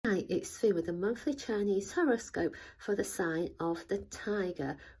it's Feng with the monthly Chinese horoscope for the sign of the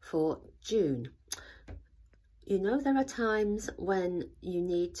Tiger for June. You know, there are times when you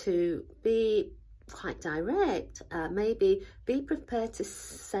need to be quite direct, maybe be prepared to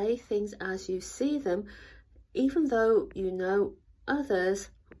say things as you see them, even though you know others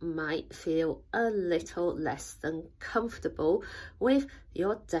might feel a little less than comfortable with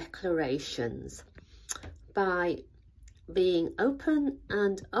your declarations. By being open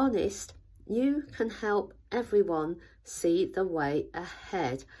and honest, you can help everyone see the way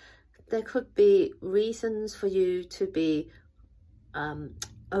ahead. There could be reasons for you to be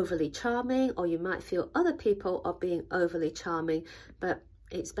overly charming, or you might feel other people are being overly charming, but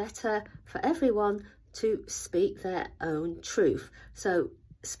it's better for everyone to speak their own truth. So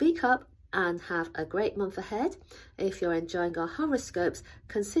speak up and have a great month ahead. If you're enjoying our horoscopes,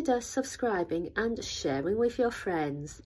 consider subscribing and sharing with your friends.